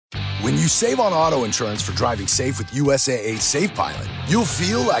When you save on auto insurance for driving safe with USAA Safe Pilot, you'll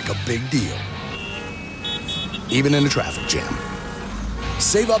feel like a big deal, even in a traffic jam.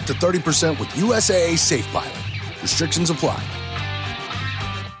 Save up to 30% with USAA Safe Pilot. Restrictions apply.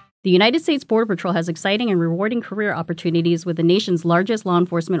 The United States Border Patrol has exciting and rewarding career opportunities with the nation's largest law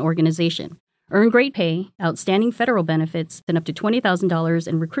enforcement organization. Earn great pay, outstanding federal benefits, and up to $20,000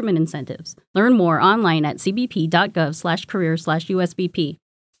 in recruitment incentives. Learn more online at cbp.gov/career/USBP.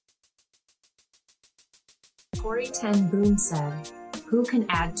 Corrie ten Boom said, "Who can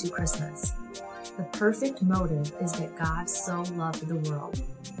add to Christmas? The perfect motive is that God so loved the world.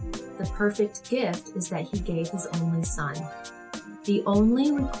 The perfect gift is that he gave his only son. The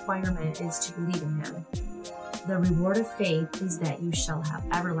only requirement is to believe in him. The reward of faith is that you shall have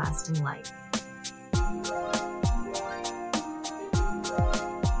everlasting life."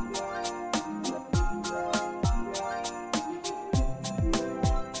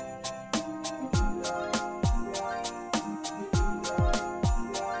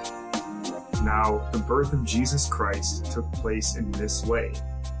 Now, the birth of Jesus Christ took place in this way.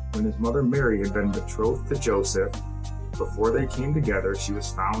 When his mother Mary had been betrothed to Joseph, before they came together, she was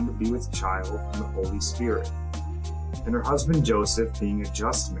found to be with child from the Holy Spirit. And her husband Joseph, being a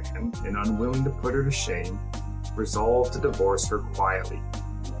just man and unwilling to put her to shame, resolved to divorce her quietly.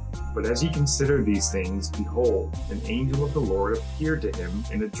 But as he considered these things, behold, an angel of the Lord appeared to him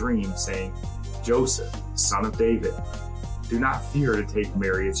in a dream, saying, "Joseph, son of David, do not fear to take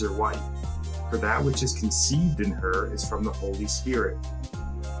Mary as your wife, for that which is conceived in her is from the Holy Spirit.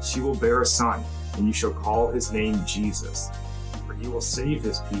 She will bear a son, and you shall call his name Jesus, for he will save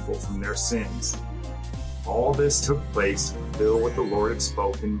his people from their sins." All this took place to fulfill what the Lord had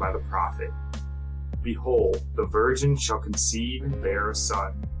spoken by the prophet. "Behold, the virgin shall conceive and bear a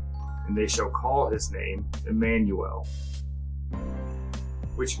son, and they shall call his name Emmanuel,"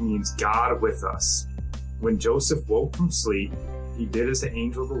 which means God with us. When Joseph woke from sleep, he did as the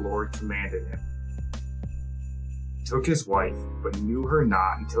angel of the Lord commanded him. He took his wife, but knew her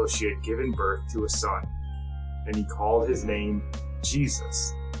not until she had given birth to a son, and he called his name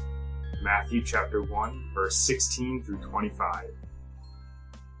Jesus. Matthew chapter 1, verse 16 through 25.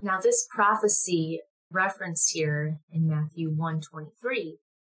 Now this prophecy referenced here in Matthew 1:23,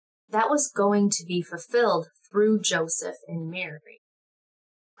 that was going to be fulfilled through Joseph and Mary.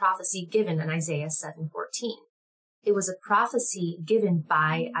 Prophecy given in Isaiah 7:14. It was a prophecy given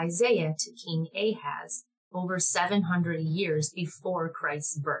by Isaiah to King Ahaz over 700 years before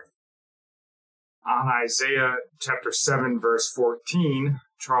Christ's birth. On Isaiah chapter 7, verse 14,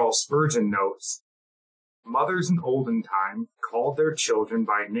 Charles Spurgeon notes, "Mothers in olden time called their children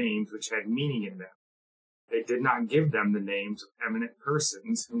by names which had meaning in them. They did not give them the names of eminent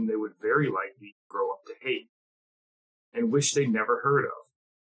persons whom they would very likely grow up to hate, and wish they never heard of.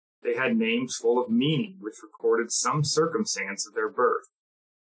 They had names full of meaning which recorded some circumstance of their birth.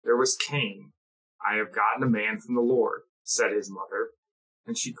 There was Cain. 'I have gotten a man from the Lord,' said his mother,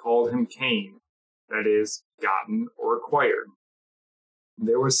 and she called him Cain, that is, gotten or acquired.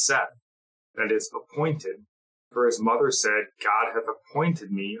 There was Seth, that is, appointed, for his mother said, 'God hath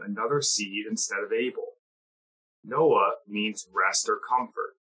appointed me another seed instead of Abel.' Noah means rest or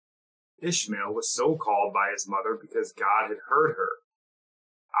comfort. Ishmael was so called by his mother because God had heard her.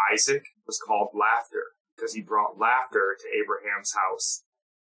 Isaac was called Laughter because he brought laughter to Abraham's house.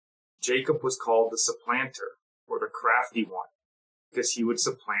 Jacob was called the supplanter, or the crafty one, because he would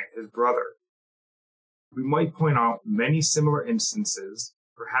supplant his brother. We might point out many similar instances.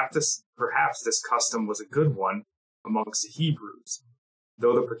 Perhaps this custom was a good one amongst the Hebrews,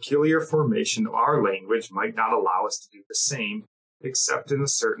 though the peculiar formation of our language might not allow us to do the same, except in a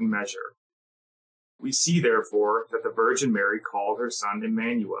certain measure. We see, therefore, that the Virgin Mary called her son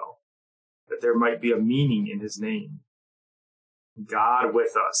Emmanuel, that there might be a meaning in his name. God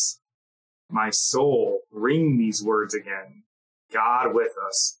with us. My soul, ring these words again. God with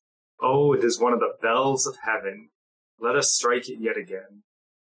us. Oh, it is one of the bells of heaven. Let us strike it yet again.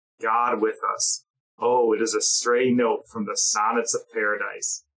 God with us. Oh, it is a stray note from the sonnets of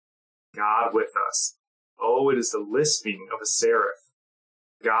paradise. God with us. Oh, it is the lisping of a seraph.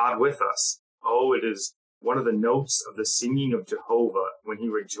 God with us. Oh, it is one of the notes of the singing of Jehovah when he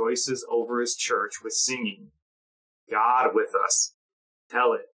rejoices over his church with singing. God with us.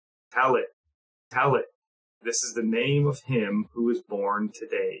 Tell it, tell it, tell it. This is the name of him who is born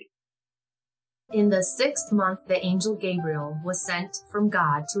today. In the 6th month, the angel Gabriel was sent from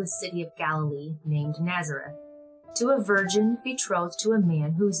God to a city of Galilee named Nazareth, to a virgin betrothed to a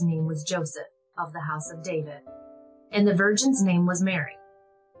man whose name was Joseph, of the house of David. And the virgin's name was Mary.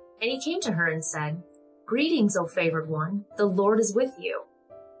 And he came to her and said, "Greetings, O favored one, the Lord is with you."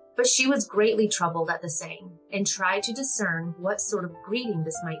 But she was greatly troubled at the saying, and tried to discern what sort of greeting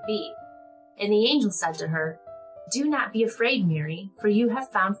this might be. And the angel said to her, "Do not be afraid, Mary, for you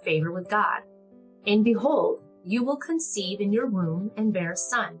have found favor with God. And behold, you will conceive in your womb and bear a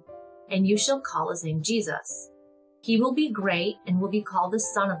son, and you shall call his name Jesus. He will be great and will be called the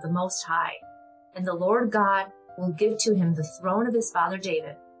Son of the Most High. And the Lord God will give to him the throne of his father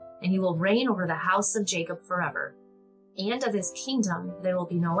David, and he will reign over the house of Jacob forever. And of his kingdom there will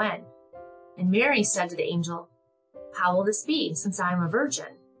be no end." And Mary said to the angel, "How will this be, since I am a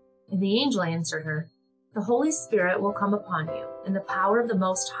virgin?" And the angel answered her, "The Holy Spirit will come upon you, and the power of the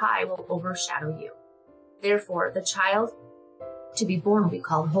Most High will overshadow you. Therefore the child to be born will be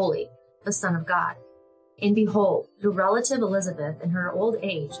called Holy, the Son of God. And behold, your relative Elizabeth in her old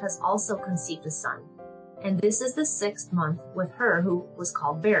age has also conceived a son. And this is the 6th month with her who was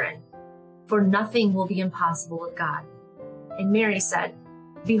called barren. For nothing will be impossible with God." And Mary said,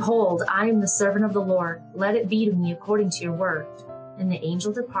 "Behold, I am the servant of the Lord. Let it be to me according to your word." And the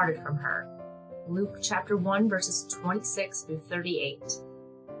angel departed from her. Luke chapter 1, verses 26 through 38.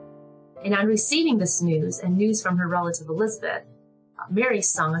 And on receiving this news and news from her relative Elizabeth, Mary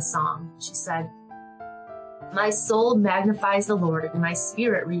sung a song. She said, "My soul magnifies the Lord, and my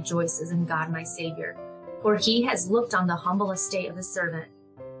spirit rejoices in God my Savior. For he has looked on the humble estate of his servant.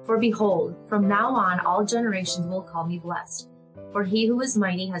 For behold, from now on all generations will call me blessed. For he who is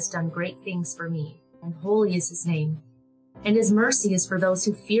mighty has done great things for me, and holy is his name. And his mercy is for those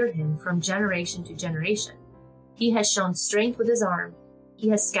who fear him from generation to generation. He has shown strength with his arm. He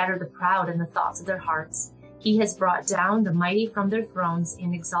has scattered the proud in the thoughts of their hearts. He has brought down the mighty from their thrones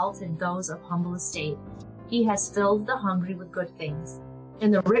and exalted those of humble estate. He has filled the hungry with good things,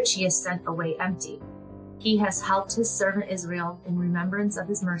 and the rich he has sent away empty. He has helped his servant Israel in remembrance of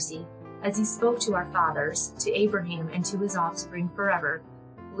his mercy, as he spoke to our fathers, to Abraham and to his offspring forever."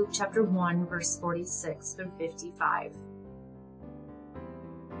 Luke chapter 1, verse 46 through 55.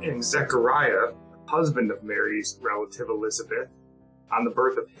 And Zechariah, husband of Mary's relative Elizabeth, on the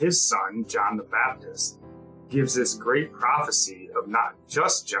birth of his son, John the Baptist, gives this great prophecy of not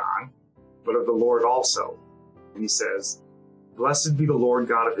just John, but of the Lord also. And he says, "Blessed be the Lord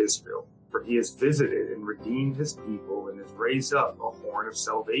God of Israel, for he has visited and redeemed his people and has raised up a horn of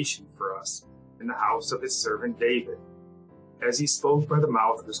salvation for us in the house of his servant David, as he spoke by the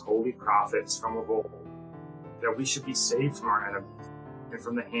mouth of his holy prophets from of old, that we should be saved from our enemies and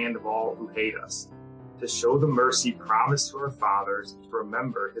from the hand of all who hate us, to show the mercy promised to our fathers, and to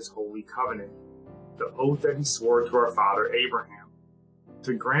remember his holy covenant, the oath that he swore to our father Abraham,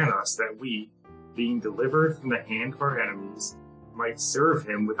 to grant us that we, being delivered from the hand of our enemies, might serve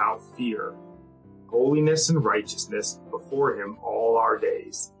him without fear, holiness and righteousness before him all our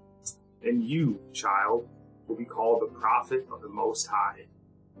days. And you, child, will be called the prophet of the Most High,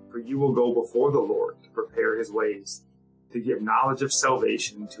 for you will go before the Lord to prepare his ways, to give knowledge of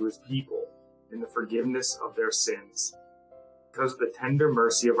salvation to his people in the forgiveness of their sins, because of the tender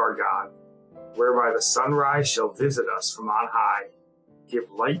mercy of our God, whereby the sunrise shall visit us from on high, give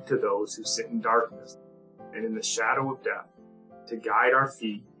light to those who sit in darkness and in the shadow of death, to guide our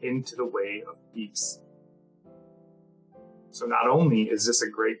feet into the way of peace." So not only is this a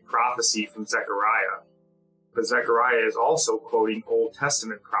great prophecy from Zechariah, but Zechariah is also quoting Old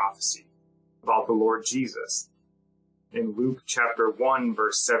Testament prophecy about the Lord Jesus. In Luke chapter 1,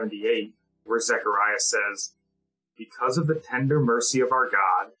 verse 78, where Zechariah says, "Because of the tender mercy of our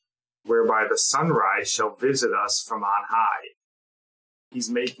God, whereby the sunrise shall visit us from on high." He's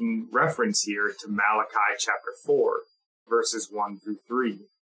making reference here to Malachi chapter 4, verses 1 through 3.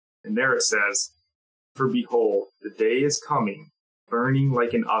 And there it says, "For behold, the day is coming, burning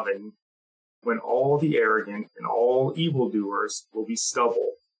like an oven, when all the arrogant and all evildoers will be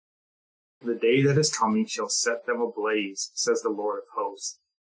stubble. The day that is coming shall set them ablaze, says the Lord of hosts,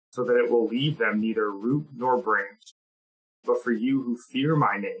 so that it will leave them neither root nor branch. But for you who fear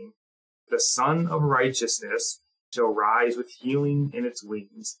my name, the Son of Righteousness shall rise with healing in its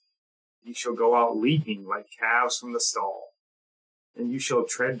wings. You shall go out leaping like calves from the stall. And you shall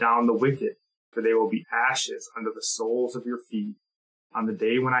tread down the wicked, for they will be ashes under the soles of your feet on the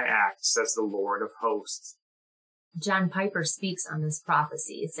day when I act, says the Lord of hosts." John Piper speaks on this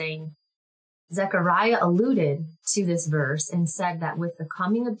prophecy, saying, Zechariah alluded to this verse and said that with the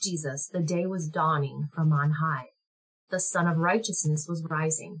coming of Jesus, the day was dawning from on high. The Son of Righteousness was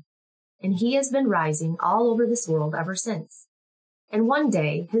rising, and he has been rising all over this world ever since. And one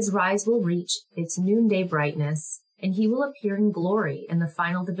day his rise will reach its noonday brightness, and he will appear in glory, and the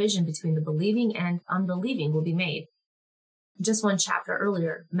final division between the believing and unbelieving will be made. Just one chapter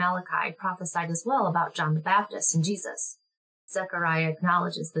earlier, Malachi prophesied as well about John the Baptist and Jesus, Zechariah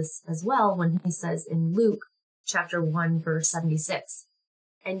acknowledges this as well when he says in Luke chapter 1, verse 76,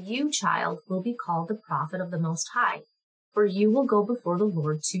 "And you, child, will be called the prophet of the Most High, for you will go before the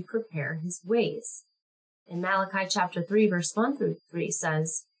Lord to prepare his ways." In Malachi chapter 3, verse 1 through 3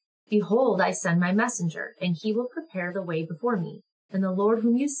 says, "Behold, I send my messenger, and he will prepare the way before me. And the Lord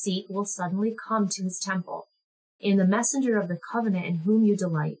whom you seek will suddenly come to his temple. And the messenger of the covenant in whom you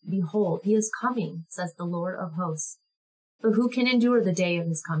delight, behold, he is coming, says the Lord of hosts. But who can endure the day of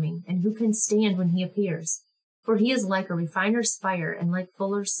his coming, and who can stand when he appears? For he is like a refiner's fire and like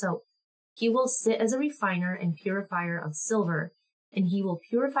fuller's soap. He will sit as a refiner and purifier of silver, and he will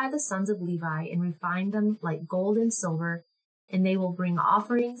purify the sons of Levi and refine them like gold and silver, and they will bring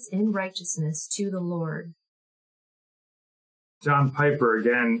offerings in righteousness to the Lord." John Piper,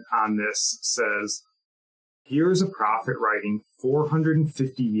 again on this, says, "Here is a prophet writing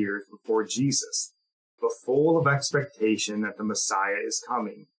 450 years before Jesus, but full of expectation that the Messiah is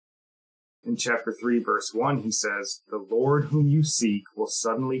coming. In chapter 3, verse 1, he says, 'The Lord whom you seek will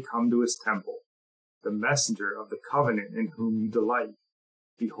suddenly come to his temple, the messenger of the covenant in whom you delight.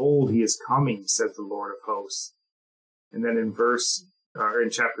 Behold, he is coming, says the Lord of hosts.' And then in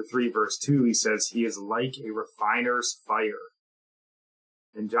chapter 3, verse 2, he says, 'He is like a refiner's fire.'"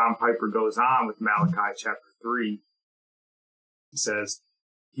 And John Piper goes on with Malachi chapter 3. He says,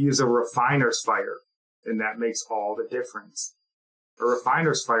 "He is a refiner's fire, and that makes all the difference. A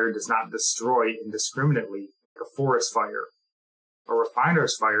refiner's fire does not destroy indiscriminately like a forest fire. A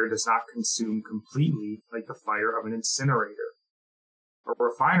refiner's fire does not consume completely like the fire of an incinerator. A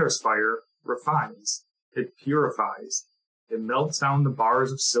refiner's fire refines. It purifies. It melts down the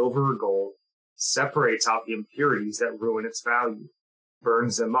bars of silver or gold, separates out the impurities that ruin its value,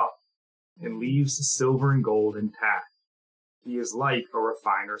 burns them up, and leaves the silver and gold intact. He is like a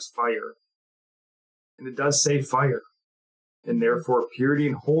refiner's fire." And it does say fire, and therefore purity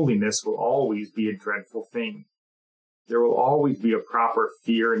and holiness will always be a dreadful thing. There will always be a proper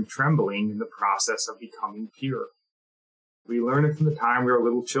fear and trembling in the process of becoming pure. We learn it from the time we are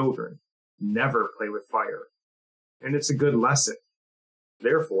little children. Never play with fire. And it's a good lesson.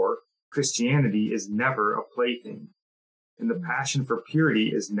 Therefore, Christianity is never a plaything, and the passion for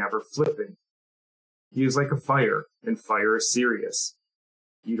purity is never flippant. He is like a fire, and fire is serious.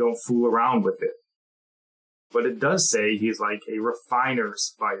 You don't fool around with it. But it does say he is like a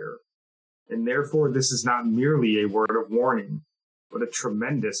refiner's fire, and therefore this is not merely a word of warning, but a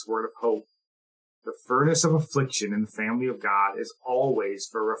tremendous word of hope. The furnace of affliction in the family of God is always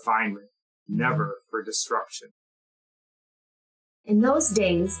for refinement, never for destruction. In those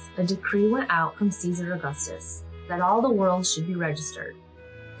days, a decree went out from Caesar Augustus that all the world should be registered.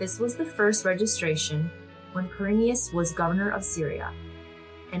 This was the first registration when Quirinius was governor of Syria,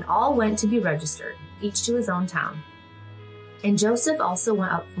 and all went to be registered, each to his own town. And Joseph also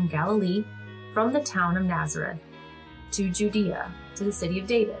went up from Galilee, from the town of Nazareth, to Judea, to the city of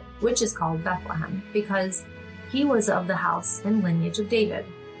David, which is called Bethlehem, because he was of the house and lineage of David,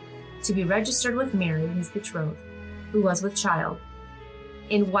 to be registered with Mary, his betrothed, who was with child.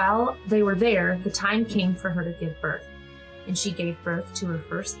 And while they were there, the time came for her to give birth. And she gave birth to her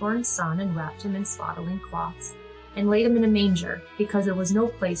firstborn son, and wrapped him in swaddling cloths, and laid him in a manger, because there was no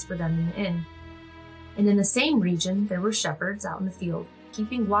place for them in the inn. And in the same region there were shepherds out in the field,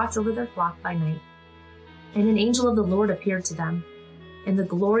 keeping watch over their flock by night. And an angel of the Lord appeared to them, and the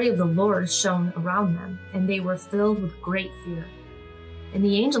glory of the Lord shone around them, and they were filled with great fear. And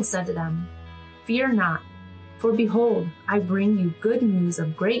the angel said to them, "Fear not, for behold, I bring you good news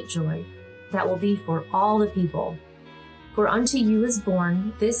of great joy, that will be for all the people. For unto you is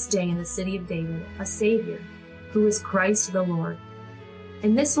born this day in the city of David a Savior, who is Christ the Lord.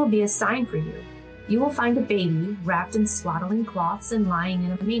 And this will be a sign for you. You will find a baby wrapped in swaddling cloths and lying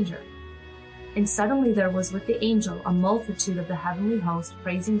in a manger." And suddenly there was with the angel a multitude of the heavenly host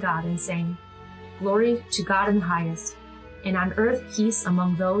praising God and saying, "Glory to God in the highest, and on earth peace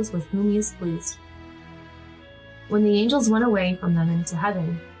among those with whom he is pleased." When the angels went away from them into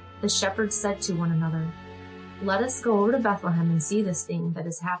heaven, the shepherds said to one another, "Let us go over to Bethlehem and see this thing that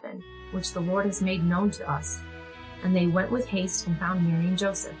has happened, which the Lord has made known to us." And they went with haste and found Mary and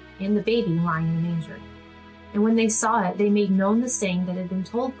Joseph, and the baby lying in a manger. And when they saw it, they made known the saying that had been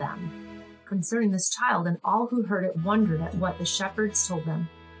told them concerning this child, and all who heard it wondered at what the shepherds told them.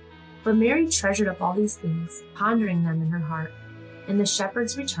 But Mary treasured up all these things, pondering them in her heart. And the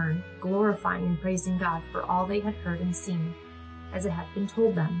shepherds returned, glorifying and praising God for all they had heard and seen, as it had been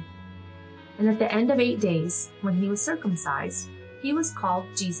told them. And at the end of 8 days, when he was circumcised, he was called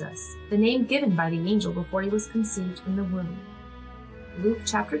Jesus, the name given by the angel before he was conceived in the womb. Luke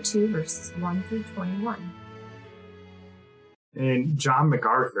chapter 2, verses 1 through 21. And John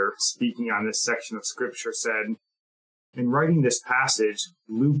MacArthur, speaking on this section of Scripture, said, in writing this passage,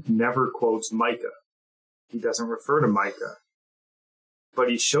 Luke never quotes Micah. He doesn't refer to Micah. But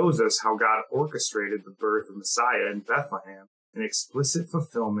he shows us how God orchestrated the birth of Messiah in Bethlehem, an explicit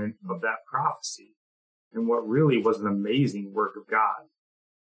fulfillment of that prophecy, and what really was an amazing work of God.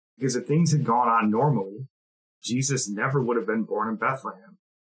 Because if things had gone on normally, Jesus never would have been born in Bethlehem.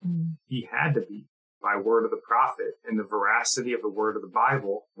 He had to be, by word of the prophet, and the veracity of the word of the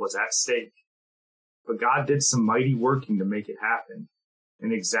Bible was at stake. But God did some mighty working to make it happen,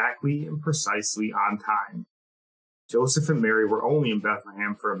 and exactly and precisely on time. Joseph and Mary were only in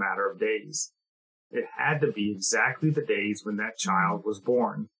Bethlehem for a matter of days. It had to be exactly the days when that child was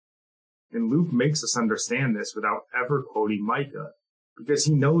born. And Luke makes us understand this without ever quoting Micah, because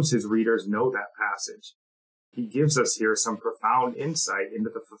he knows his readers know that passage. He gives us here some profound insight into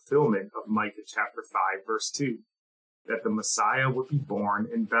the fulfillment of Micah chapter 5, verse 2, that the Messiah would be born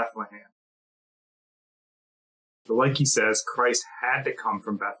in Bethlehem. So like he says, Christ had to come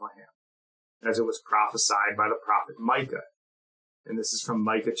from Bethlehem, as it was prophesied by the prophet Micah. And this is from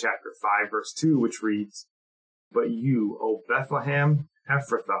Micah chapter 5, verse 2, which reads, But you, O Bethlehem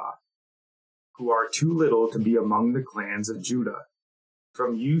Ephrathah, who are too little to be among the clans of Judah,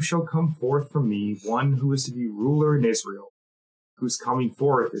 from you shall come forth from me one who is to be ruler in Israel, whose coming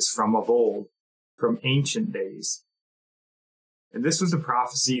forth is from of old, from ancient days. And this was the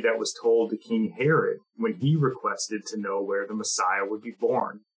prophecy that was told to King Herod when he requested to know where the Messiah would be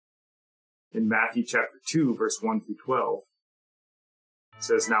born. In Matthew chapter 2, verse 1 through 12, it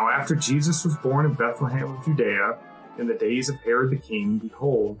says, Now after Jesus was born in Bethlehem of Judea, in the days of Herod the king,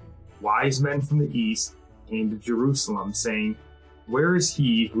 behold, wise men from the east came to Jerusalem, saying, Where is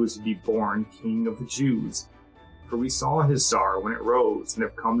he who is to be born King of the Jews? For we saw his star when it rose, and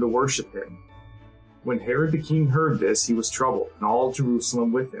have come to worship him. When Herod the king heard this, he was troubled, and all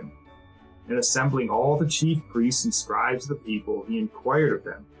Jerusalem with him. And assembling all the chief priests and scribes of the people, he inquired of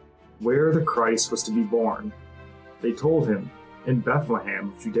them where the Christ was to be born. They told him, In Bethlehem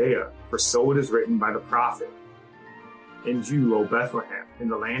of Judea, for so it is written by the prophet. And you, O Bethlehem, in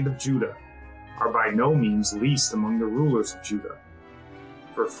the land of Judah, are by no means least among the rulers of Judah.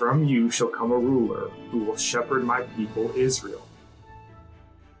 For from you shall come a ruler who will shepherd my people Israel.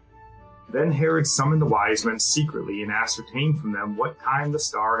 Then Herod summoned the wise men secretly and ascertained from them what time the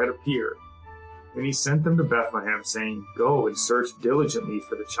star had appeared. And he sent them to Bethlehem, saying, Go and search diligently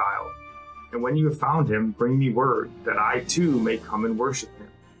for the child. And when you have found him, bring me word, that I too may come and worship him.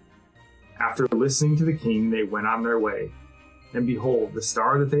 After listening to the king, they went on their way. And behold, the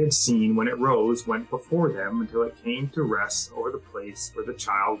star that they had seen when it rose went before them until it came to rest over the place where the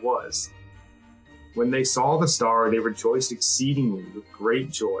child was. When they saw the star, they rejoiced exceedingly with great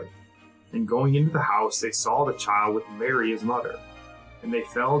joy. And going into the house, they saw the child with Mary his mother, and they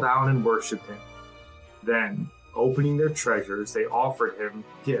fell down and worshipped him. Then, opening their treasures, they offered him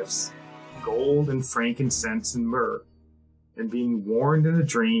gifts, gold and frankincense and myrrh. And being warned in a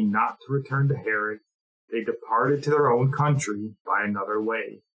dream not to return to Herod, they departed to their own country by another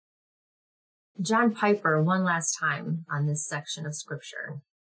way. John Piper, one last time on this section of Scripture.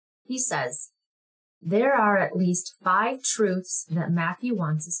 He says, There are at least 5 truths that Matthew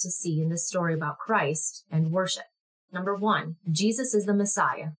wants us to see in this story about Christ and worship. Number 1, Jesus is the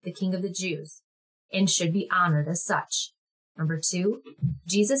Messiah, the King of the Jews, and should be honored as such. Number 2,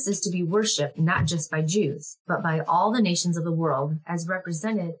 Jesus is to be worshipped not just by Jews, but by all the nations of the world, as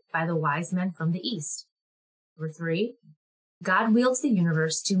represented by the wise men from the East. Number 3, God wields the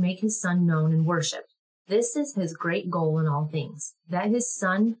universe to make his Son known and worshipped. This is his great goal in all things, that his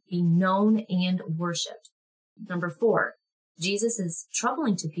Son be known and worshipped. Number 4, Jesus is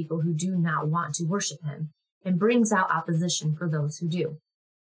troubling to people who do not want to worship him, and brings out opposition for those who do.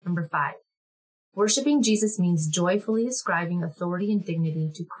 Number 5, worshiping Jesus means joyfully ascribing authority and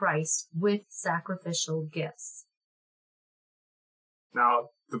dignity to Christ with sacrificial gifts. Now,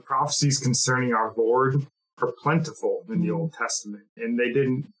 the prophecies concerning our Lord are plentiful in the Old Testament, and they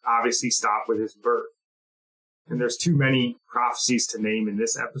didn't obviously stop with his birth. And there's too many prophecies to name in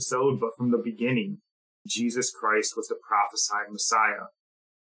this episode, but from the beginning, Jesus Christ was the prophesied Messiah.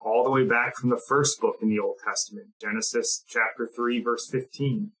 All the way back from the first book in the Old Testament, Genesis chapter 3, verse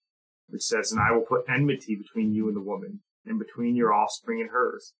 15, which says, And I will put enmity between you and the woman, and between your offspring and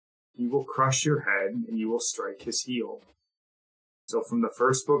hers. He will crush your head, and you will strike his heel. So from the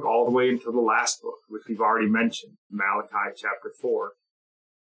first book all the way until the last book, which we've already mentioned, Malachi chapter 4.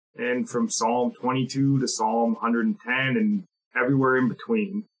 And from Psalm 22 to Psalm 110 and everywhere in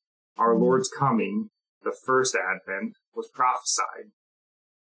between, our Lord's coming, the first advent, was prophesied.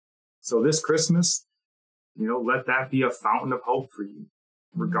 So this Christmas, let that be a fountain of hope for you.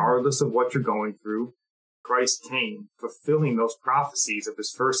 Regardless of what you're going through, Christ came, fulfilling those prophecies of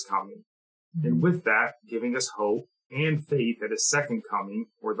his first coming. And with that, giving us hope and faith that his second coming,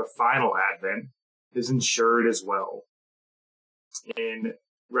 or the final advent, is ensured as well. In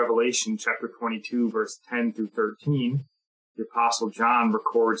Revelation chapter 22, verse 10 through 13, the Apostle John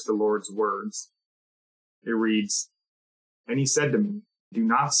records the Lord's words. It reads, "And he said to me, do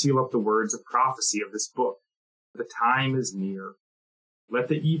not seal up the words of prophecy of this book. The time is near. Let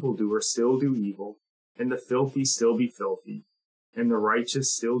the evildoer still do evil, and the filthy still be filthy, and the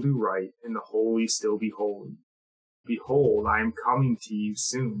righteous still do right, and the holy still be holy. Behold, I am coming to you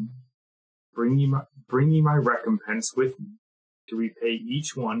soon. Bring ye my recompense with me, to repay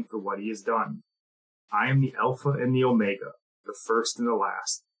each one for what he has done. I am the Alpha and the Omega, the first and the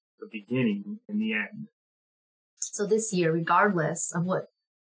last, the beginning and the end." So this year, regardless of what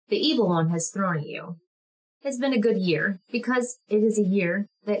the evil one has thrown at you, has been a good year, because it is a year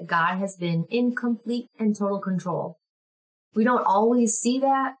that God has been in complete and total control. We don't always see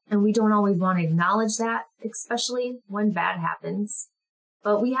that, and we don't always want to acknowledge that, especially when bad happens.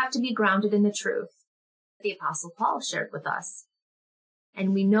 But we have to be grounded in the truth the Apostle Paul shared with us.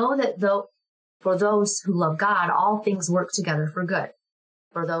 And we know that for those who love God, all things work together for good,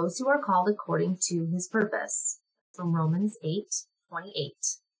 for those who are called according to his purpose. From Romans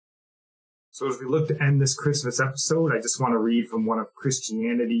 8:28. So as we look to end this Christmas episode, I just want to read from one of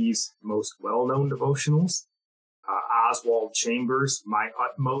Christianity's most well-known devotionals, Oswald Chambers' My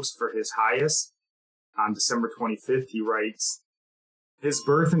Utmost for His Highest. On December 25th, he writes, "His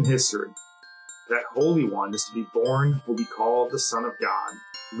birth in history. That Holy One is to be born will be called the Son of God."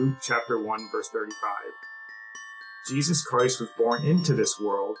 Luke chapter 1, verse 35. Jesus Christ was born into this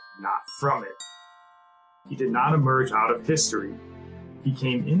world, not from it. He did not emerge out of history. He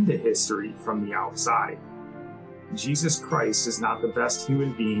came into history from the outside. Jesus Christ is not the best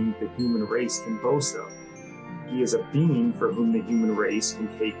human being the human race can boast of. He is a being for whom the human race can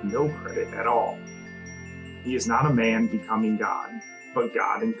take no credit at all. He is not a man becoming God, but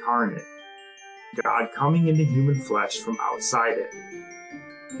God incarnate. God coming into human flesh from outside it.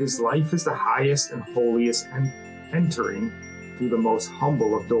 His life is the highest and holiest, and entering through the most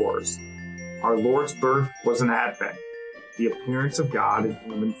humble of doors. Our Lord's birth was an advent, the appearance of God in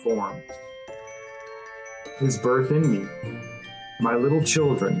human form. His birth in me, my little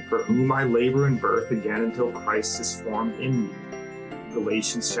children, for whom I labor in birth again until Christ is formed in me.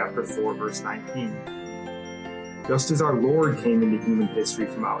 Galatians chapter 4, verse 19. Just as our Lord came into human history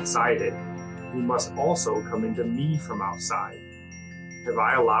from outside it, he must also come into me from outside. Have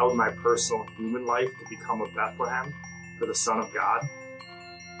I allowed my personal human life to become a Bethlehem for the Son of God?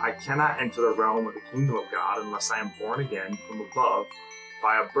 I cannot enter the realm of the kingdom of God unless I am born again from above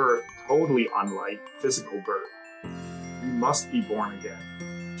by a birth totally unlike physical birth. You must be born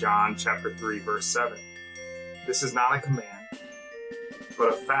again. John chapter 3, verse 7. This is not a command, but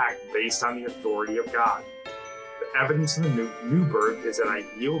a fact based on the authority of God. The evidence of the new birth is that I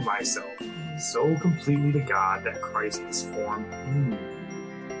yield myself so completely to God that Christ is formed in me.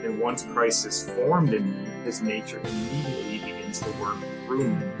 And once Christ is formed in me, his nature immediately begins to work through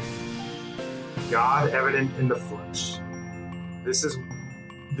me. God evident in the flesh.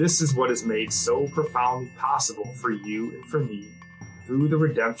 This is what is made so profoundly possible for you and for me through the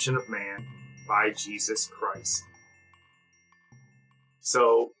redemption of man by Jesus Christ.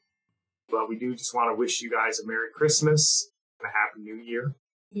 So, we do just want to wish you guys a Merry Christmas and a Happy New Year.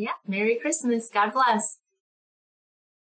 Yeah, Merry Christmas. God bless.